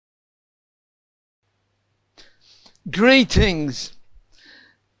Greetings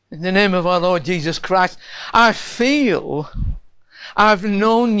in the name of our Lord Jesus Christ. I feel I've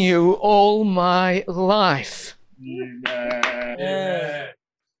known you all my life. Yeah.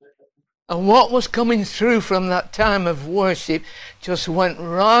 And what was coming through from that time of worship just went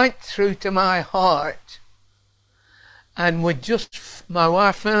right through to my heart. And we just, my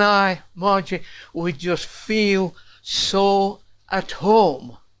wife and I, Margie, we just feel so at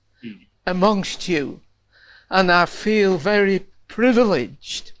home amongst you. And I feel very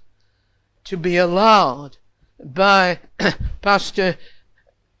privileged to be allowed by Pastor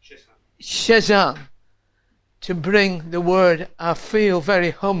Shezan to bring the word. I feel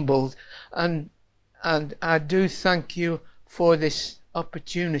very humbled, and I do thank you for this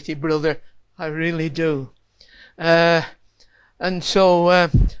opportunity, brother. I really do. And so I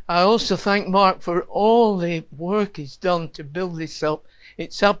also thank Mark for all the work he's done to build this up.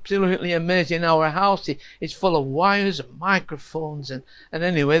 It's absolutely amazing. Our house is full of wires and microphones, and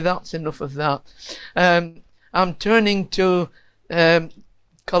anyway, that's enough of that. I'm turning to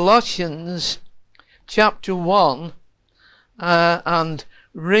Colossians chapter 1 and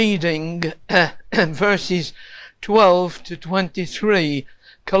reading verses 12 to 23.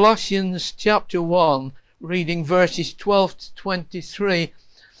 Colossians chapter 1, reading verses 12 to 23.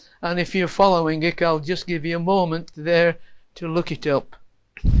 And if you're following it, I'll just give you a moment there to look it up.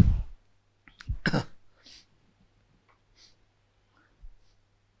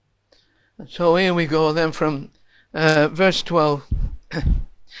 So here we go then from verse 12.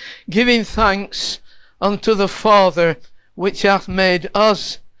 Giving thanks unto the Father, which hath made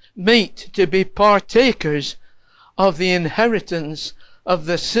us meet to be partakers of the inheritance of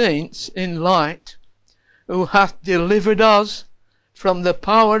the saints in light, who hath delivered us from the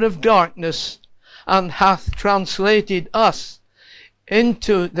power of darkness, and hath translated us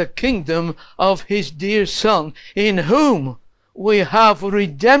into the kingdom of his dear Son, in whom we have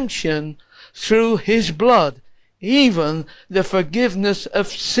redemption through his blood, even the forgiveness of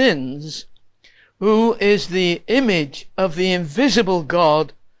sins, who is the image of the invisible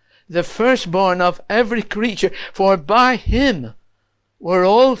God, the firstborn of every creature. For by him were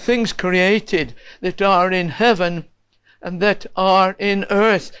all things created, that are in heaven and that are in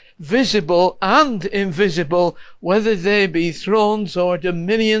earth, visible and invisible, whether they be thrones or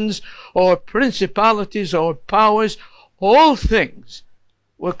dominions or principalities or powers. All things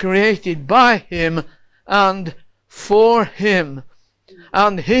were created by him and for him.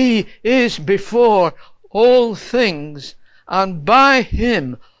 And he is before all things, and by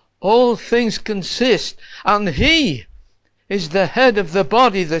him all things consist. And he is the head of the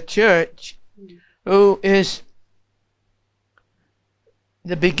body, the church, who is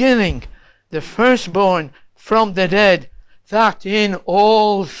the beginning, the firstborn from the dead, that in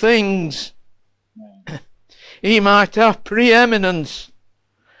all things he might have preeminence.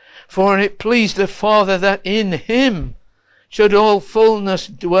 For it pleased the Father that in him should all fullness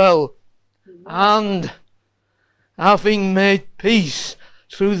dwell, and having made peace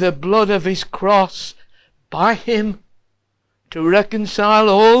through the blood of his cross, by him to reconcile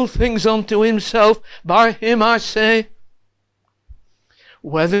all things unto himself. By him, I say,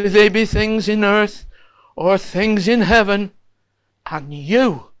 whether they be things in earth or things in heaven. And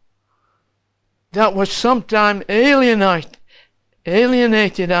you that were sometime alienated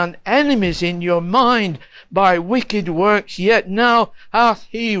and enemies in your mind by wicked works, yet now hath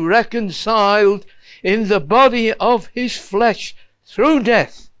he reconciled in the body of his flesh through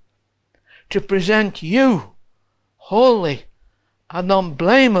death, to present you holy and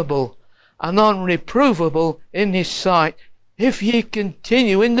unblameable and unreprovable in his sight, if ye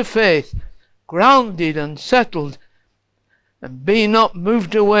continue in the faith, grounded and settled, and be not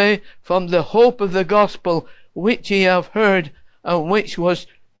moved away from the hope of the gospel, which ye have heard, and which was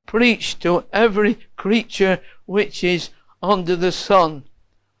preached to every creature which is under the sun,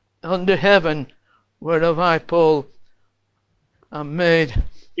 under heaven, whereof I, Paul, am made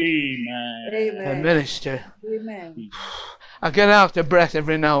a minister. Amen. I get out of breath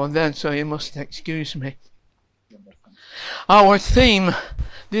every now and then, so you must excuse me. Our theme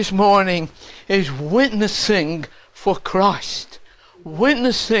this morning is witnessing for Christ.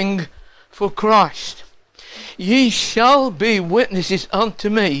 Witnessing for Christ. Ye shall be witnesses unto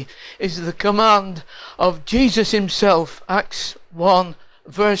me is the command of Jesus himself, Acts 1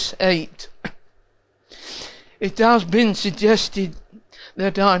 verse 8. It has been suggested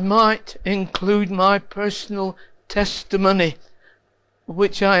that I might include my personal testimony,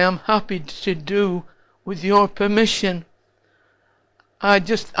 which I am happy to do with your permission. I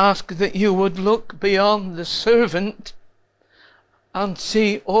just ask that you would look beyond the servant and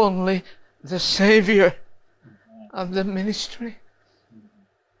see only the Saviour. of the ministry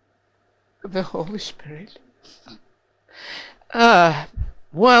of the Holy Spirit.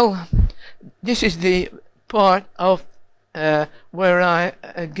 Well, this is the part of where I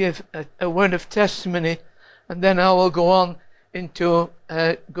give a word of testimony, and then I will go on into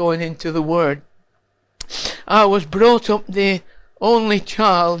going into the Word. I was brought up the only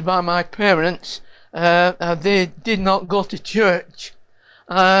child by my parents. They did not go to church,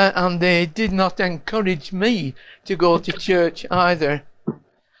 and they did not encourage me to go to church either.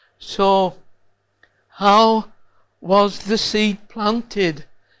 So, how was the seed planted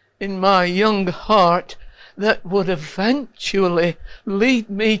in my young heart that would eventually lead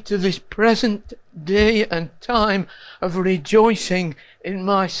me to this present day and time of rejoicing in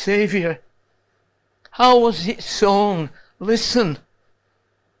my Saviour? How was it sown? Listen.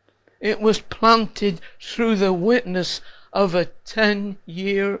 It was planted through the witness of a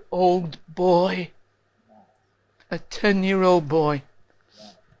 10-year-old boy. A 10-year-old boy.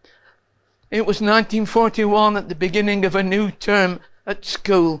 It was 1941, at the beginning of a new term at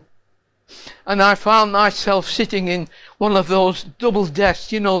school. And I found myself sitting in one of those double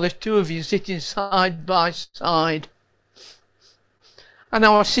desks, you know, the two of you sitting side by side. And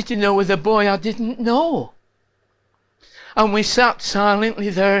I was sitting there with a boy I didn't know. And we sat silently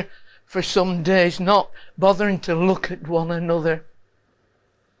there for some days, not bothering to look at one another.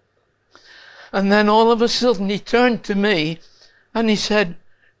 And then all of a sudden he turned to me and he said,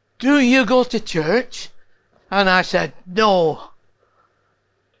 "Do you go to church?" And I said, "No."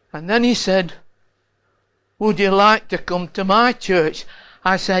 And then he said, "Would you like to come to my church?"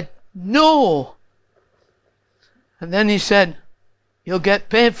 I said, "No." And then he said, "You'll get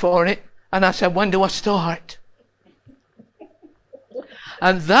paid for it." And I said, "When do I start?"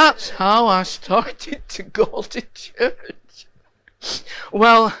 And that's how I started to go to church.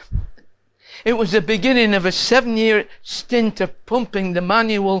 Well, it was the beginning of a 7-year stint of pumping the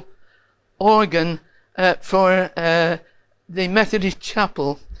manual organ for the Methodist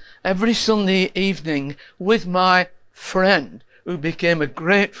Chapel every Sunday evening with my friend, who became a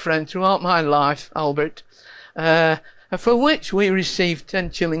great friend throughout my life, Albert, for which we received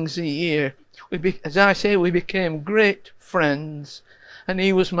 10 shillings a year. As I say, we became great friends. And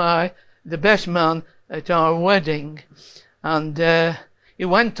he was the best man at our wedding. And he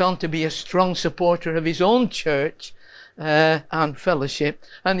went on to be a strong supporter of his own church and fellowship.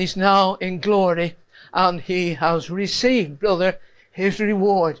 And he's now in glory. And he has received, brother, his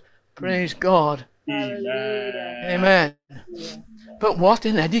reward. Praise God. Hallelujah. Amen. Yeah. But what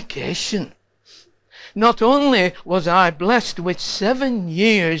an education. Not only was I blessed with 7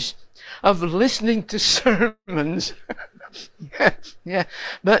 years of listening to sermons,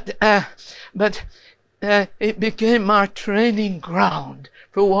 but it became my training ground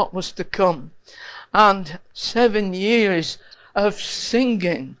for what was to come. And 7 years of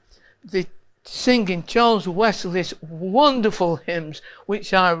singing Charles Wesley's wonderful hymns,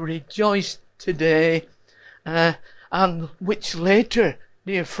 which I rejoice today, and which later,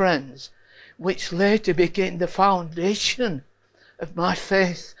 dear friends, which later became the foundation of my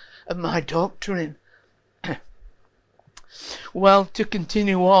faith and my doctrine. Well, to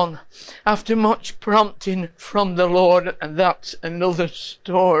continue on, after much prompting from the Lord, and that's another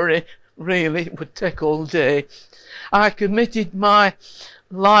story, really, it would take all day, I committed my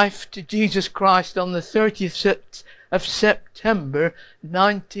life to Jesus Christ on the 30th of September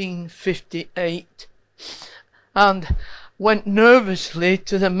 1958, and went nervously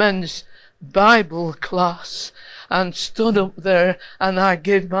to the men's Bible class and stood up there, and I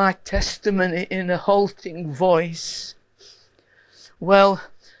gave my testimony in a halting voice. Well,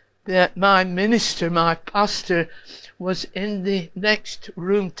 my minister, my pastor, was in the next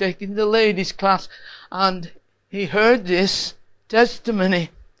room taking the ladies' class, and he heard this testimony,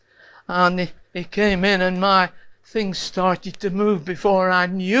 and he came in, and my things started to move before I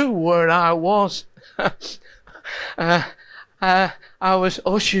knew where I was. I was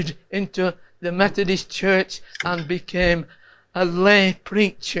ushered into the Methodist Church and became a lay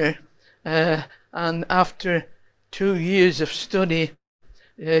preacher, and after 2 years of study,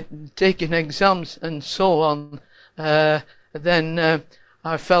 taking exams and so on, then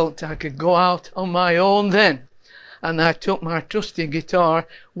I felt I could go out on my own then. And I took my trusty guitar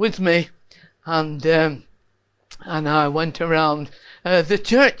with me, and I went around the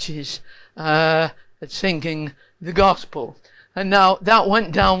churches singing the gospel. And now that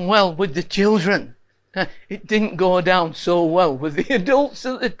went down well with the children. It didn't go down so well with the adults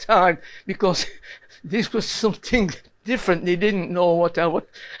at the time, because this was something different. They didn't know what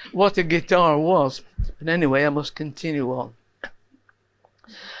a guitar was. But anyway, I must continue on.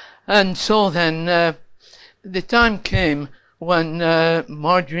 And so then the time came when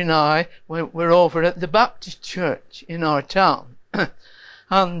Marjorie and I were over at the Baptist church in our town.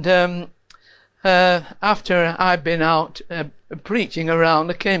 And after I'd been out preaching around,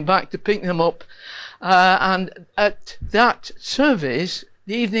 I came back to pick them up. And at that service,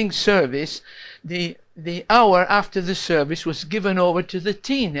 the evening service, the hour after the service was given over to the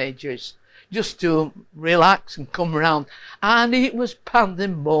teenagers, just to relax and come round. And it was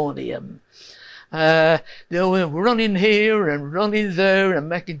pandemonium. They were running here and running there and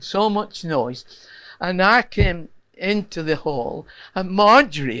making so much noise. And I came into the hall, and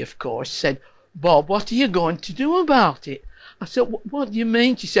Marjorie, of course, said, "Bob, what are you going to do about it?" I said, "What do you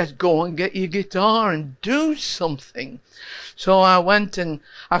mean?" She says, "Go and get your guitar and do something." So I went and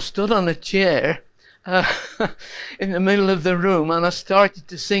I stood on a chair in the middle of the room, and I started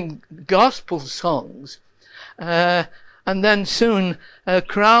to sing gospel songs. And then soon a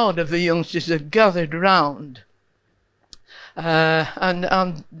crowd of the youngsters had gathered round. And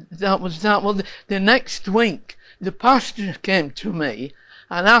that was that. Well, the next week, the pastor came to me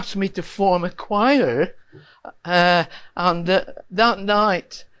and asked me to form a choir. And that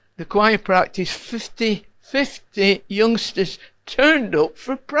night, the choir practice, 50 youngsters turned up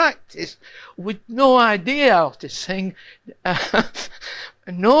for practice with no idea how to sing,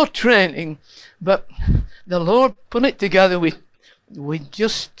 no training, but the Lord put it together. We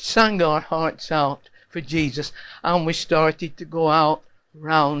just sang our hearts out for Jesus, and we started to go out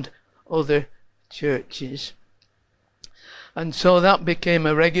round other churches. And so that became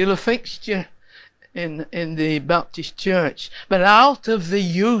a regular fixture in the Baptist church. But out of the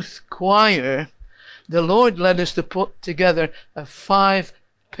youth choir, the Lord led us to put together a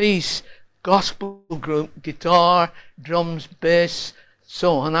 5-piece gospel group: guitar, drums, bass,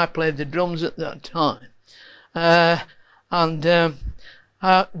 so on. I played the drums at that time.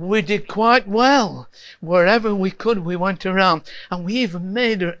 We did quite well. Wherever we could, we went around, and we even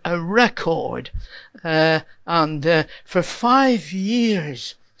made a record. For 5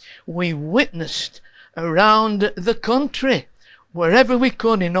 years, we witnessed around the country, wherever we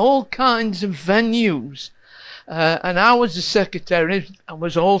could, in all kinds of venues. And I was the secretary. I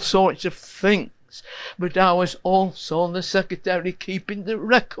was all sorts of things, but I was also the secretary keeping the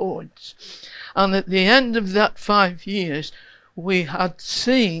records. And at the end of that 5 years, we had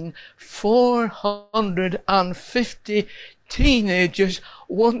seen 450 teenagers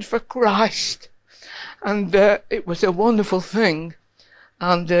won for Christ. And it was a wonderful thing.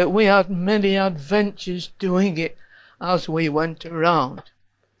 And we had many adventures doing it as we went around.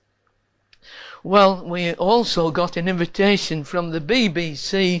 Well, we also got an invitation from the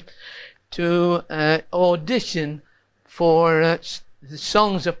BBC to audition for the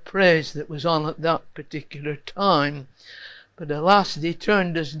Songs of Praise that was on at that particular time. But alas, they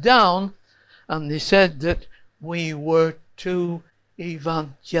turned us down, and they said that we were too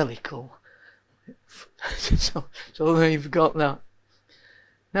evangelical. So they've got that.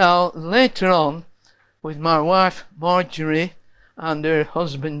 Now, later on, with my wife Marjorie and her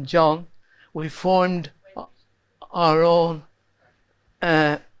husband John, we formed our own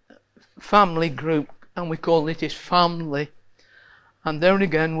family group, and we called it his family. And there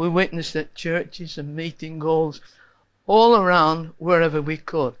again, we witnessed at churches and meeting halls all around wherever we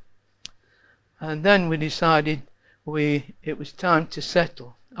could. And then we decided it was time to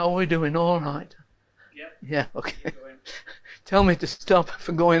settle. Are we doing all right? Yeah, okay. Tell me to stop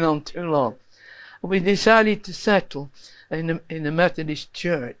for going on too long. We decided to settle in the Methodist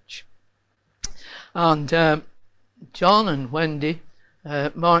Church. And John and Wendy,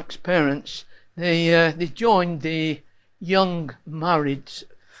 Mark's parents, they joined the Young Marrieds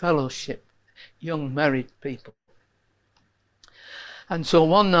Fellowship, young married people. And so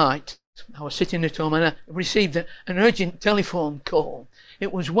one night, I was sitting at home and I received an urgent telephone call.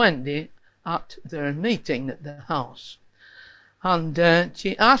 It was Wendy at their meeting at the house. And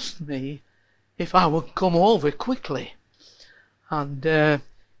she asked me if I would come over quickly. And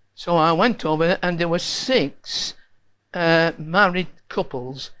so I went over, and there were 6 married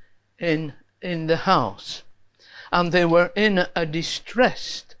couples in the house. And they were in a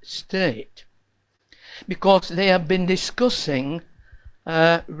distressed state because they had been discussing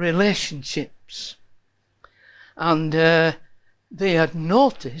relationships. And they had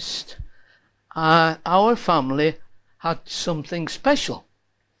noticed our family had something special,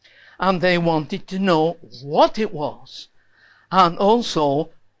 and they wanted to know what it was, and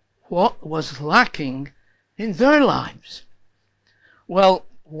also what was lacking in their lives. Well,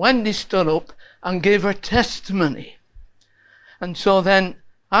 Wendy stood up and gave her testimony, and so then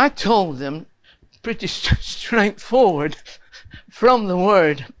I told them pretty straightforward from the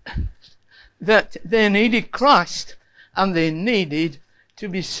Word that they needed Christ and they needed to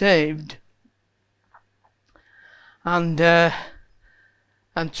be saved. And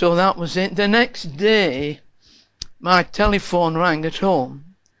so that was it. The next day, my telephone rang at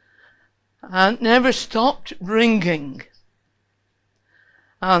home and never stopped ringing.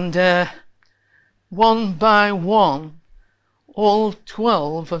 And one by one, all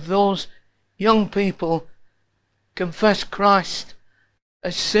 12 of those young people confessed Christ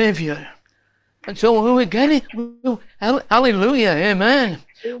as Saviour. And so we were getting, hallelujah, amen.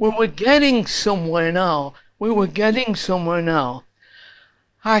 We were getting somewhere now. We were getting somewhere now.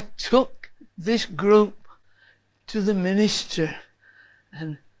 I took this group to the minister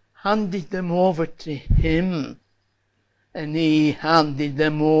and handed them over to him. And he handed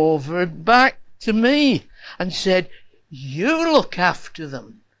them over back to me and said, "You look after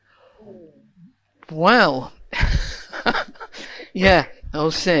them." Well, yeah,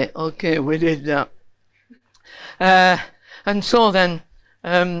 I'll say, okay, we did that. And so then,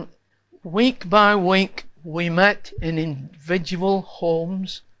 week by week, we met in individual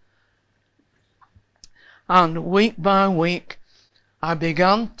homes. And week by week, I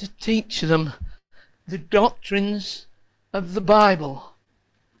began to teach them the doctrines of the Bible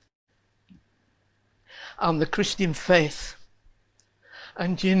and the Christian faith.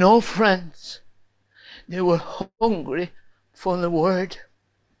 And you know, friends, they were hungry for the Word.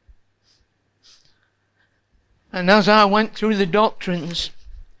 And as I went through the doctrines,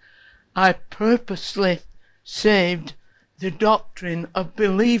 I purposely saved the doctrine of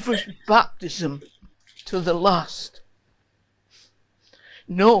believers' baptism to the last,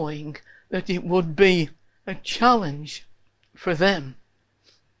 knowing that it would be a challenge for them.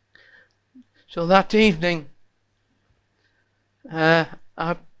 So that evening, I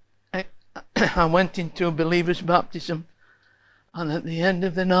went into a believer's baptism, and at the end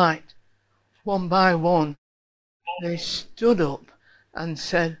of the night, one by one, they stood up and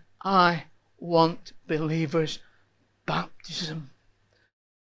said, "I want believer's baptism."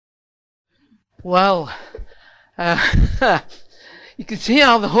 Well, you can see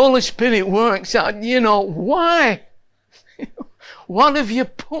how the Holy Spirit works. You know, why? What have you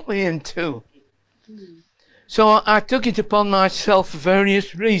put me into? So I took it upon myself for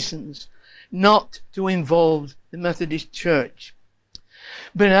various reasons not to involve the Methodist Church.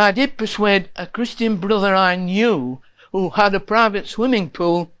 But I did persuade a Christian brother I knew who had a private swimming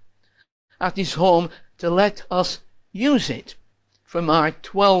pool at his home to let us use it for my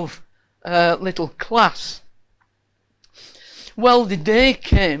 12 little class. Well, the day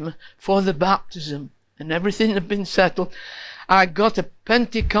came for the baptism and everything had been settled. I got a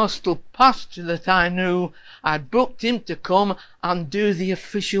Pentecostal pastor that I knew. I booked him to come and do the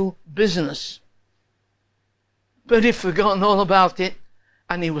official business. But he'd forgotten all about it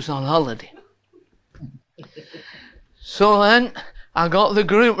and he was on holiday. So then I got the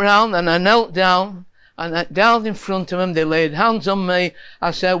group round and I knelt down, and down in front of them they laid hands on me.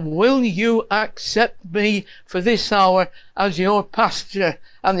 I said, "Will you accept me for this hour as your pastor?"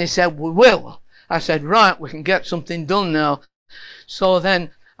 And they said, "We will." I said, "Right, we can get something done now." So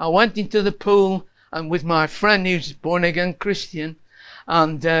then I went into the pool and with my friend who's born again Christian,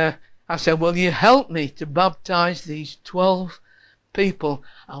 and I said, "Will you help me to baptize these 12 people?"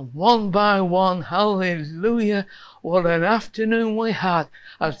 And one by one, hallelujah, what an afternoon we had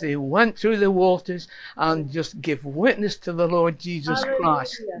as they went through the waters and just give witness to the Lord Jesus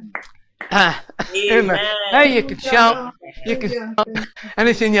Christ. Amen. Hey, you can shout, you can shout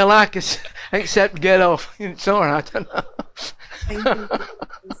anything you like except get off. It's all right.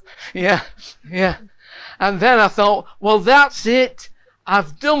 Yeah. And then I thought, well, that's it.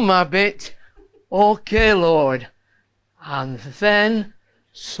 I've done my bit. Okay, Lord. And then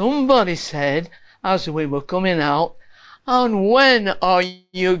somebody said, as we were coming out, "And when are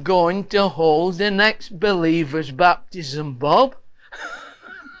you going to hold the next believer's baptism, Bob?"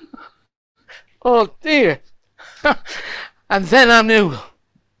 Oh dear. And then I knew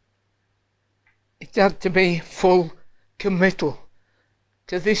it had to be full committal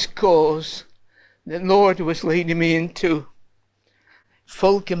to this cause the Lord was leading me into.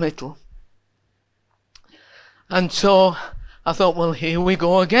 Full committal. And so I thought, well, here we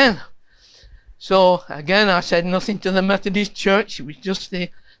go again. So again I said nothing to the Methodist Church. It was just the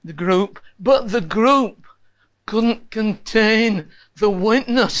group. But the group couldn't contain the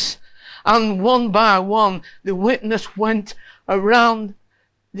witness. And one by one the witness went around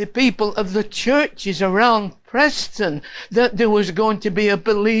the people of the churches around Preston that there was going to be a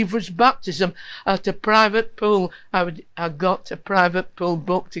believer's baptism at a private pool. I got a private pool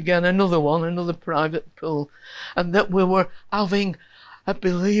booked again, another private pool, and that we were having a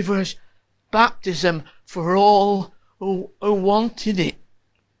believer's baptism for all who wanted it.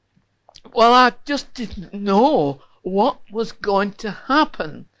 Well, I just didn't know what was going to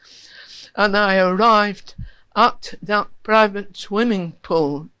happen. And I arrived at that private swimming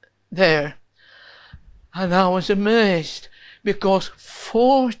pool there. And I was amazed because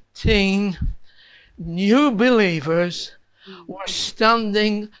 14 new believers were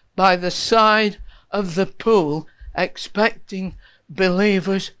standing by the side of the pool expecting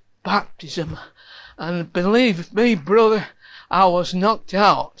believers' baptism. And believe me, brother, I was knocked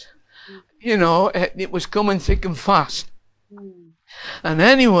out. You know, it was coming thick and fast. And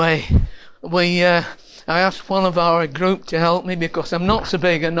anyway, I asked one of our group to help me because I'm not so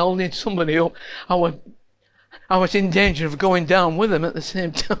big and I'll need somebody up. I was in danger of going down with them at the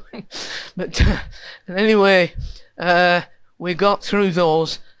same time. But and anyway, we got through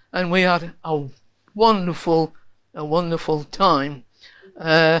those and we had a wonderful time.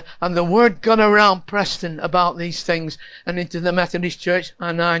 And the word got around Preston about these things and into the Methodist Church,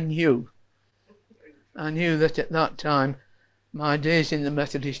 and I knew that at that time my days in the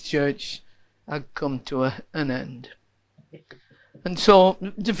Methodist Church had come to an end. And so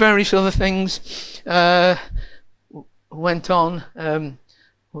the various other things went on.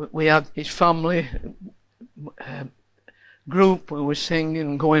 We had his family group, we were singing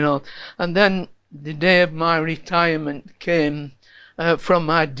and going on. And then the day of my retirement came from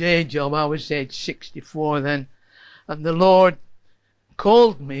my day job. I was age 64 then. And the Lord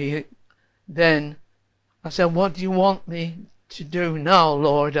called me then. I said, what do you want me to do now,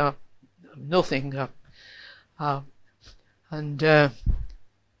 Lord? Nothing. And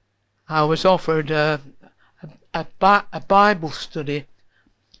I was offered a Bible study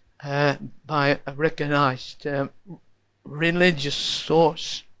by a recognized religious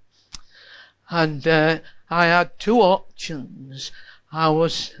source. And I had two options. I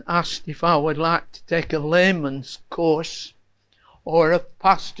was asked if I would like to take a layman's course or a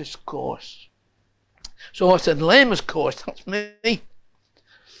pastor's course. So I said, layman's course, that's me.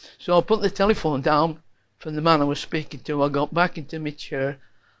 So I put the telephone down from the man I was speaking to. I got back into my chair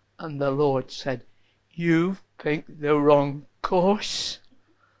and the Lord said, you've picked the wrong course.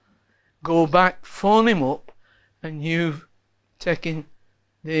 Go back, phone him up, and you've taken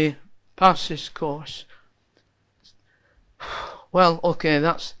the pastor's course. Well, okay,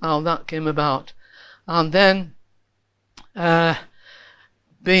 that's how that came about. And then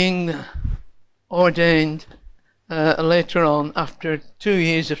being ordained later on, after 2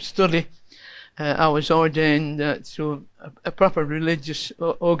 years of study, I was ordained through a proper religious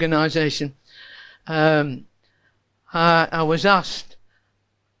organisation. I was asked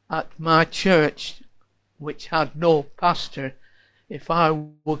at my church, which had no pastor, if I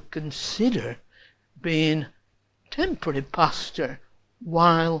would consider being temporary pastor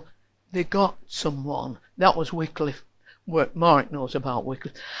while they got someone. That was Wycliffe. Mark knows about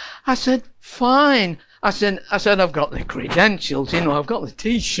Wycliffe. I said, fine. I said, I've got the credentials, I've got the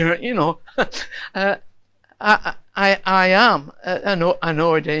T-shirt, I am an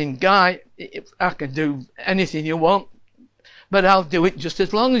ordained guy. I can do anything you want, but I'll do it just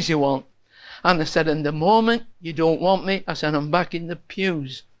as long as you want. And I said, in the moment you don't want me, I said, I'm back in the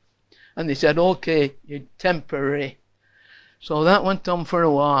pews. And they said, okay, you're temporary. So that went on for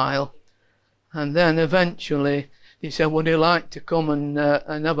a while. And then eventually he said, would you like to come and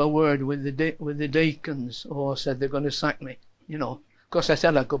have a word with the deacons? Oh, I said, they're going to sack me, Of course, I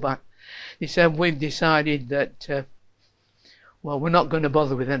said I'd go back. He said, we've decided that, we're not going to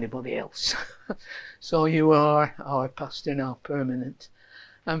bother with anybody else. So you are our pastor now, permanent.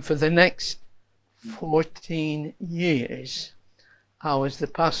 And for the next 14 years, I was the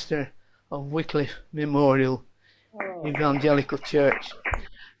pastor of Wycliffe Memorial Evangelical Church.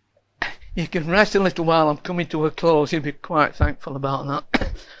 You can rest a little while, I'm coming to a close, you'll be quite thankful about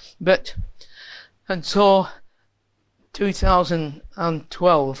that. And so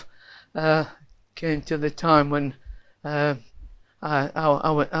 2012 came to the time when I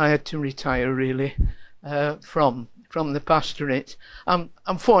had to retire really from the pastorate.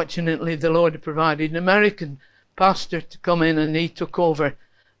 Unfortunately, the Lord had provided an American pastor to come in, and he took over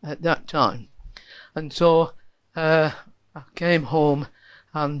at that time. And so I came home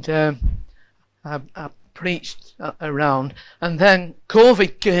and I preached around, and then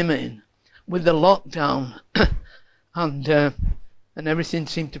COVID came in with the lockdown and everything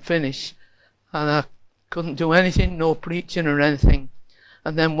seemed to finish, and I couldn't do anything, no preaching or anything.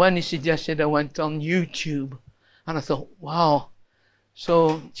 And then when he suggested I went on YouTube, and I thought, wow.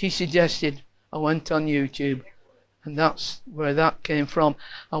 So she suggested I went on YouTube, and that's where that came from.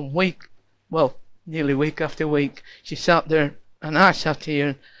 And nearly week after week, she sat there and I sat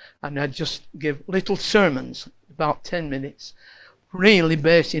here and I just give little sermons, about 10 minutes, really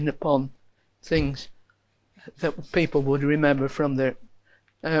basing upon things that people would remember from the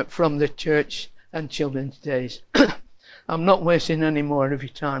church and children's days. I'm not wasting any more of your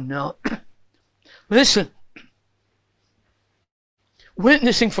time now. Listen,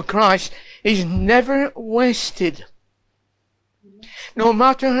 witnessing for Christ is never wasted. No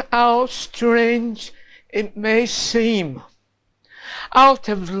matter how strange it may seem, out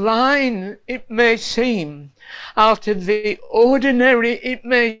of line it may seem, out of the ordinary it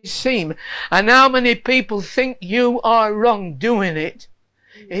may seem, and how many people think you are wrong doing it,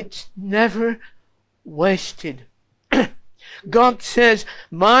 it's never wasted. God says,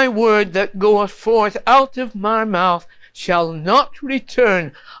 my word that goeth forth out of my mouth shall not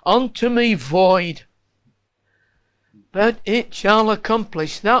return unto me void, but it shall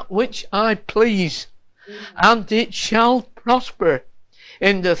accomplish that which I please, and it shall prosper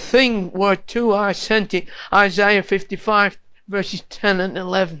in the thing whereto I sent it. Isaiah 55 verses 10 and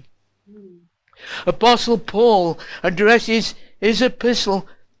 11. Apostle Paul addresses his epistle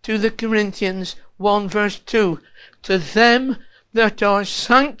to the Corinthians 1 verse 2. To them that are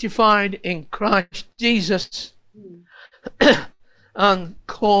sanctified in Christ Jesus and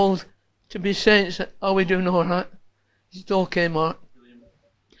called to be saints. Are we doing all right? Is it okay, Mark?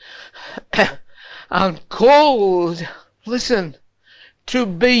 And called, listen, to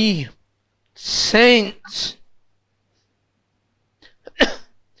be saints.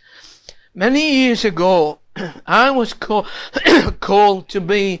 Many years ago, I was called to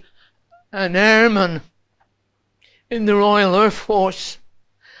be an airman in the Royal Air Force.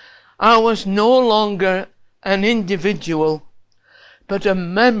 I was no longer an individual, but a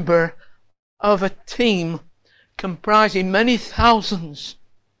member of a team comprising many thousands,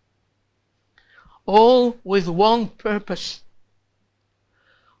 all with one purpose: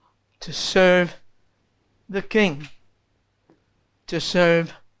 to serve the King. To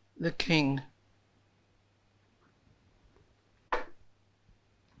serve the King.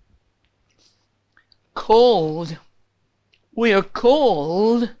 Called, we are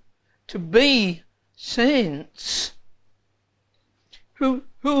called to be saints. Who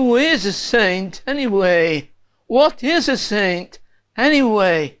is a saint anyway? What is a saint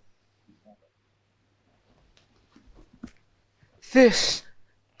anyway? This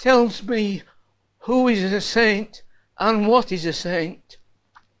tells me who is a saint and what is a saint.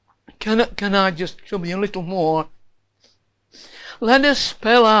 Can I just show you a little more? Let us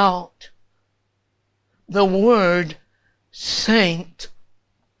spell out the word saint.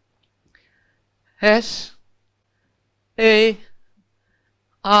 S-A-I-N-T.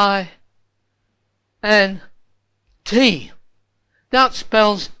 That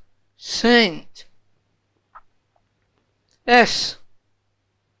spells saint. S.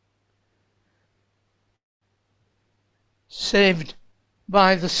 Saved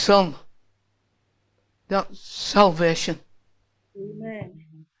by the Son. That's salvation. Amen.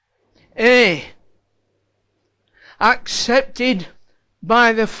 A. Accepted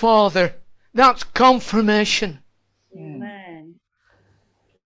by the Father. That's confirmation. Amen.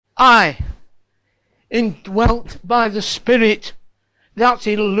 I. Indwelt by the Spirit. That's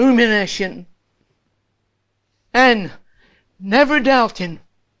illumination. N. Never doubting.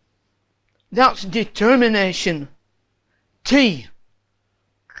 That's determination. T.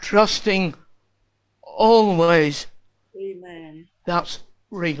 Trusting always. Amen. That's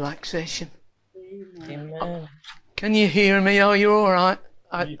relaxation. Amen. Amen. Can you hear me? Are you all right?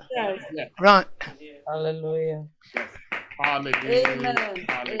 Yes. Right. Hallelujah. Amen.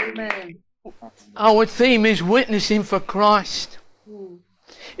 Amen. Our theme is witnessing for Christ.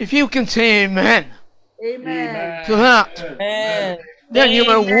 If you can say amen Amen. to that, Amen. then you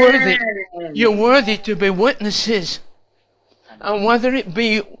are worthy. You're worthy to be witnesses. And whether it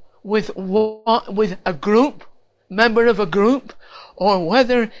be with a group, member of a group, or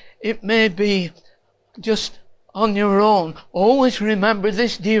whether it may be just on your own, always remember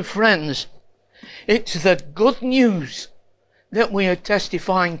this, dear friends. It's the good news that we are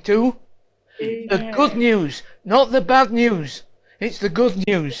testifying to. The good news, not the bad news. It's the good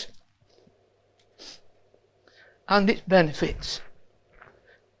news. And its benefits.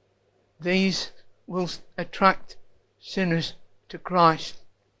 These will attract sinners to Christ.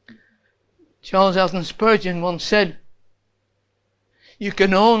 Charles Elton Spurgeon once said, you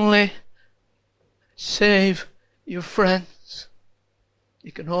can only save your friends.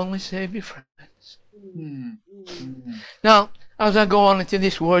 You can only save your friends. Now, as I go on into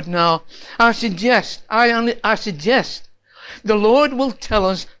this word now, I suggest the Lord will tell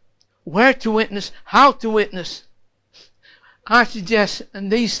us where to witness, how to witness. I suggest, and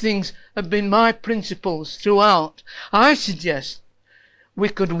these things have been my principles throughout, I suggest we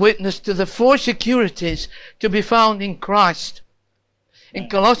could witness to the four securities to be found in Christ. In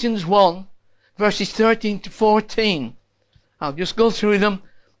Colossians 1, verses 13 to 14. I'll just go through them.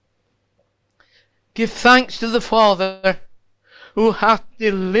 Give thanks to the Father who hath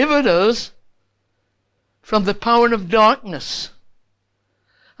delivered us from the power of darkness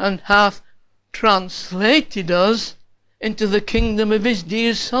and hath translated us into the kingdom of his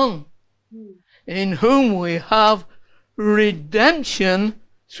dear Son, in whom we have redemption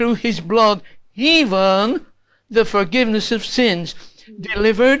through his blood, even the forgiveness of sins.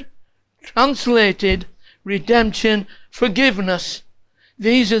 Delivered, translated, redemption, forgiveness.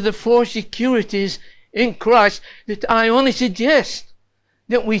 These are the four securities in Christ that I only suggest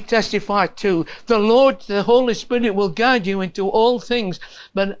that we testify to. The Lord, the Holy Spirit will guide you into all things,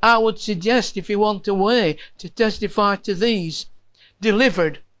 but I would suggest, if you want a way to testify to these: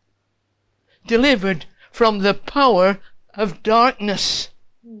 delivered from the power of darkness.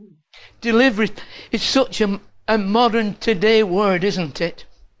 Delivered is such a modern today word, isn't it?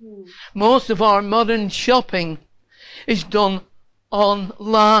 Most of our modern shopping is done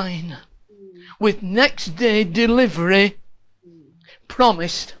online with next day delivery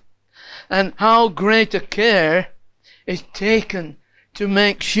promised, and how great a care is taken to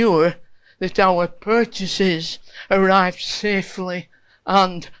make sure that our purchases arrive safely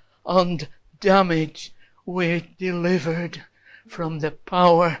and undamaged. We're delivered from the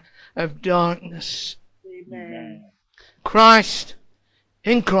power of darkness. Amen. Christ,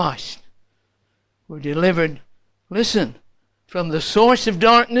 in Christ, we're delivered, listen, from the source of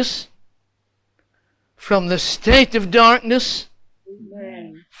darkness, from the state of darkness,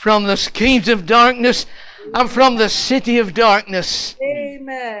 Amen. from the schemes of darkness, and from the city of darkness.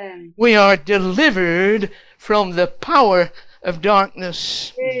 Amen. We are delivered from the power of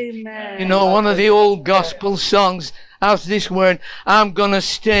darkness. Amen. You know, one of the old gospel songs has this word: I'm going to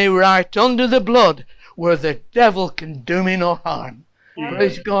stay right under the blood where the devil can do me no harm.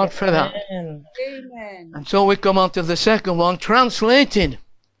 Praise God for that. Amen. Amen. And so we come on to the second one, translated.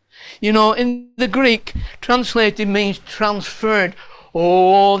 You know, in the Greek, translated means transferred.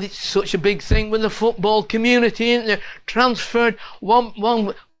 Oh, it's such a big thing with the football community, isn't there? Transferred. One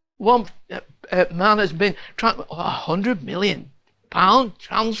man has been £100 million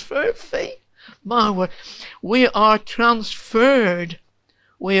transfer fee. My word. We are transferred.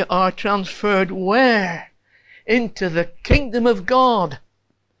 We are transferred where? Into the kingdom of God.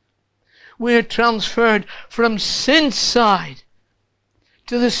 We're transferred from sin's side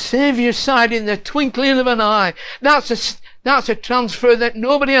to the Saviour's side in the twinkling of an eye. That's a transfer that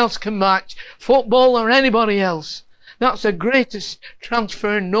nobody else can match, football or anybody else. That's the greatest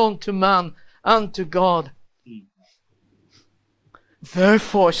transfer known to man and to God.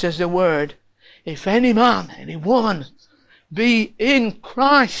 Therefore, says the word, if any man, any woman, be in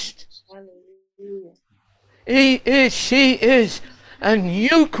Christ, Hallelujah. he is, she is a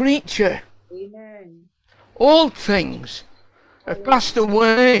new creature. Amen. Old things are passed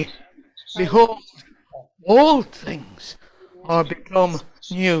away. Behold, all things are become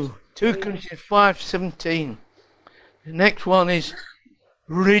new. 2 Corinthians 5:17. The next one is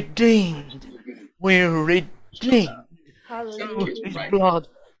redeemed. We're redeemed through his Hallelujah. blood.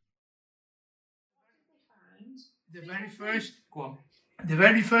 The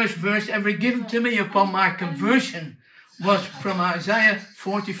very first verse ever given to me upon my conversion was from Isaiah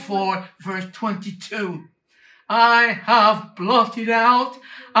 44 verse 22. I have blotted out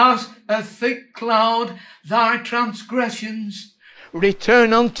as a thick cloud thy transgressions.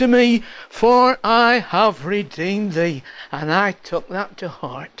 Return unto me, for I have redeemed thee. And I took that to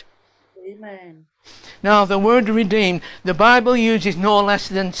heart. Amen. Now the word redeemed, the Bible uses no less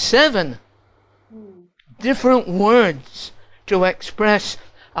than 7 different words to express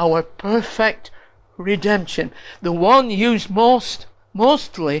our perfect redemption. The one used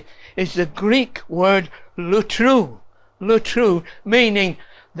mostly is the Greek word lutrou, meaning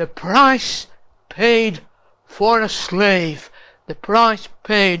the price paid for a slave. The price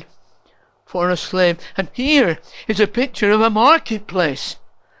paid for a slave. And here is a picture of a marketplace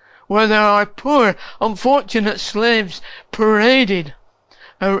where there are poor, unfortunate slaves paraded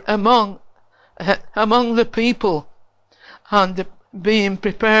among the people and being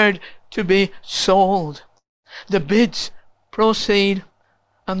prepared to be sold. The bids proceed,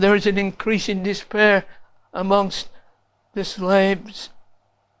 and there is an increase in despair amongst the slaves.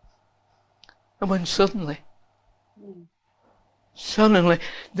 And when suddenly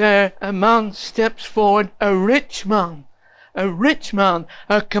there a man steps forward, a rich man, a rich man,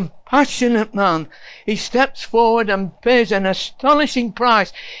 a compassionate man. He steps forward and pays an astonishing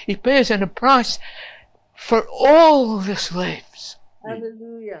price. He pays a price for all the slaves.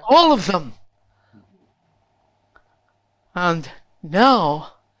 Hallelujah. All of them. And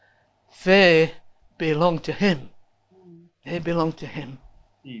now they belong to him. They belong to him.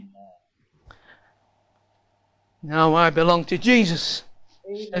 Amen. Now I belong to Jesus.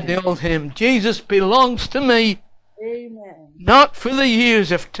 Said Amen. the old hymn. Jesus belongs to me, Amen. not for the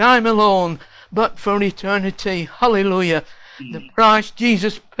years of time alone, but for eternity. Hallelujah. The price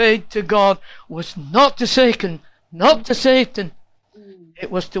Jesus paid to God was not to Satan, not to Satan. It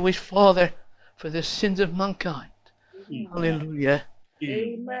was to his Father for the sins of mankind. Hallelujah.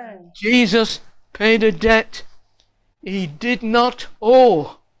 Amen. Jesus paid a debt he did not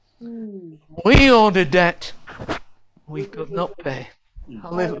owe. We owed a debt we could not pay.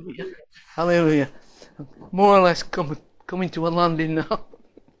 Hallelujah. Hallelujah. More or less coming to a landing now.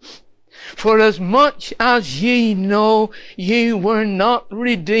 For as much as ye know, ye were not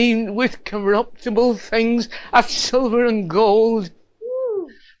redeemed with corruptible things as silver and gold,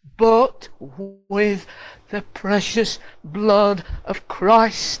 but with the precious blood of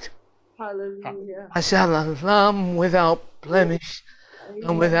Christ, Hallelujah. as a lamb without blemish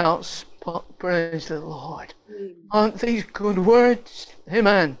and without spot. Praise the Lord. Aren't these good words?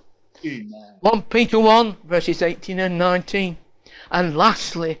 Amen. Amen. 1 Peter 1 verses 18 and 19. And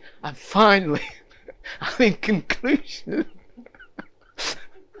lastly and finally, and in conclusion,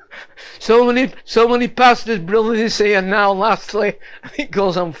 so many pastors, brothers say, and now lastly, it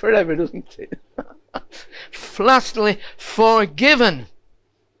goes on forever, doesn't it? Lastly, forgiven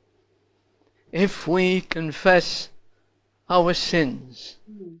if we confess our sins.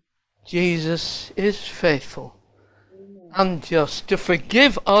 Jesus is faithful and just to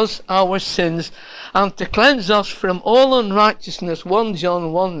forgive us our sins and to cleanse us from all unrighteousness. 1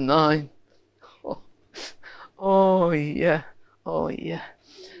 John 1:9. Oh yeah, oh yeah.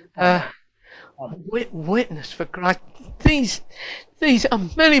 Witness for Christ. These are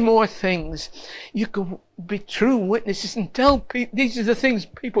many more things. You can be true witnesses and tell people. These are the things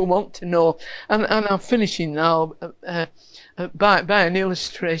people want to know. And I'm finishing now by an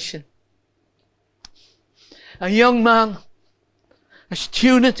illustration. A young man, a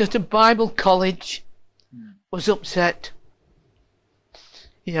student at a Bible college, was upset.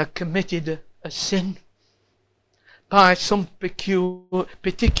 He had committed a sin by some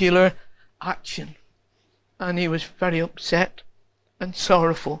particular action, and he was very upset and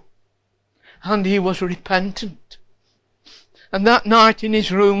sorrowful, and he was repentant. And that night in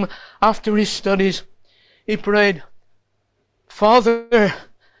his room, after his studies, he prayed, "Father,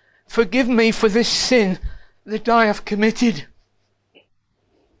 forgive me for this sin that I have committed."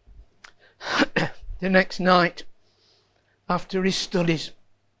 The next night, after his studies,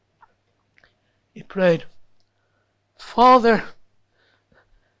 he prayed, "Father,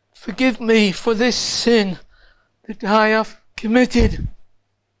 forgive me for this sin that I have committed."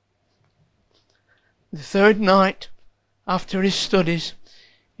 The third night, after his studies,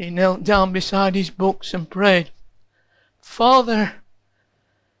 he knelt down beside his books and prayed, "Father,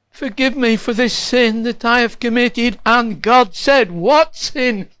 forgive me for this sin that I have committed." And God said, "What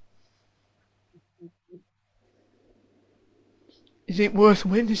sin?" Is it worth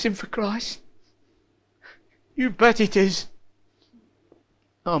witnessing for Christ? You bet it is.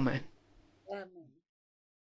 Amen.